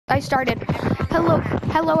I started.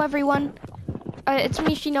 Hello everyone. It's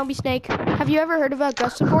me, Shinobi Snake. Have you ever heard about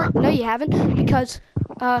Gov support? No, you haven't, because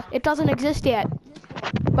it doesn't exist yet.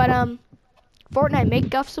 But Fortnite make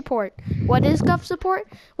Gov support. What is Gov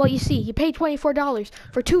support? Well, you see, you pay $24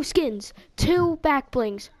 for 2 skins, 2 back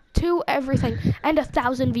blings, 2 everything, and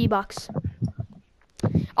 1,000 V-Bucks.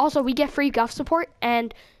 Also, we get free Gov support,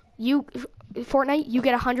 and Fortnite, you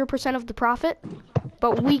get 100% of the profit,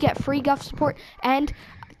 but we get free Gov support and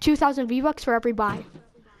 2,000 V-Bucks for every buy.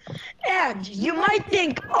 And you might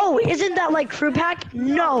think, oh, isn't that like Crew Pack?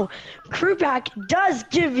 No, Crew Pack does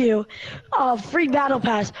give you a free battle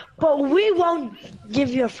pass, but we won't give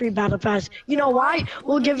you a free battle pass. You know why?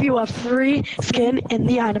 We'll give you a free skin in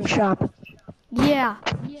the item shop. Yeah.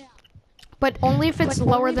 But only if it's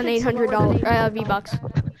lower than $800 V-Bucks.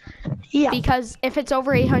 Yeah. Because if it's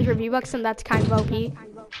over 800 V-Bucks, then that's kind of OP.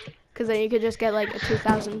 Because then you could just get like a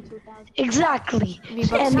 2,000. Exactly.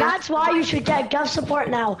 And that's why you should get Gov support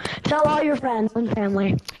now. Tell all your friends and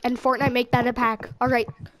family. And Fortnite make that a pack. Alright.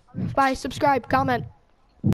 Bye. Subscribe. Comment.